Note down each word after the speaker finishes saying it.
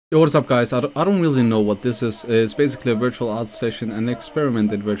Yo, what's up guys? I don't really know what this is. It's basically a virtual art session, an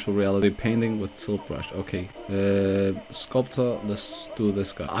experiment in virtual reality, painting with tilt brush. Okay, sculptor, let's do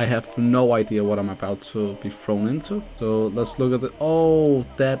this guy. I have no idea what I'm about to be thrown into. So let's look at it. Oh,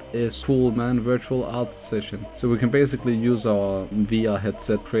 that is cool, man. Virtual art session. So we can basically use our VR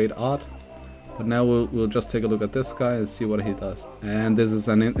headset, create art. But now we'll just take a look at this guy and see what he does. And this is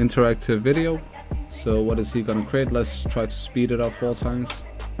an interactive video. So what is he gonna create? Let's try to speed it up 4 times.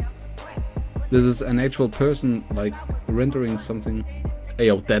 This is an actual person, like, rendering something. Hey,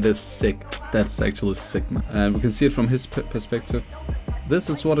 yo, that is sick. That's actually sick, man. And we can see it from his perspective. This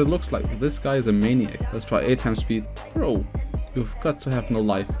is what it looks like. This guy is a maniac. Let's try 8 times speed. Bro, you've got to have no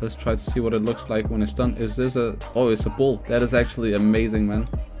life. Let's try to see what it looks like when it's done. Is this a... Oh, it's a bull. That is actually amazing, man.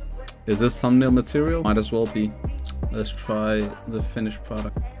 Is this thumbnail material? Might as well be. Let's try the finished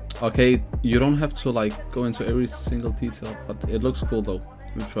product. Okay, you don't have to, like, go into every single detail, but it looks cool, though.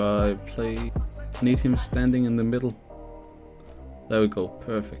 We try play, need him standing in the middle. There we go,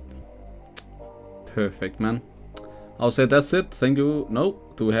 perfect. Perfect, man. I'll say that's it, thank you. No,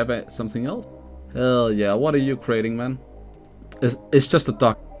 do we have something else? Hell yeah, what are you creating, man? It's just a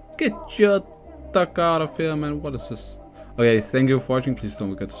duck. Get your duck out of here, man, what is this? Okay, thank you for watching, please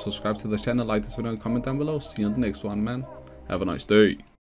don't forget to subscribe to the channel, like this video and comment down below. See you on the next one, man. Have a nice day.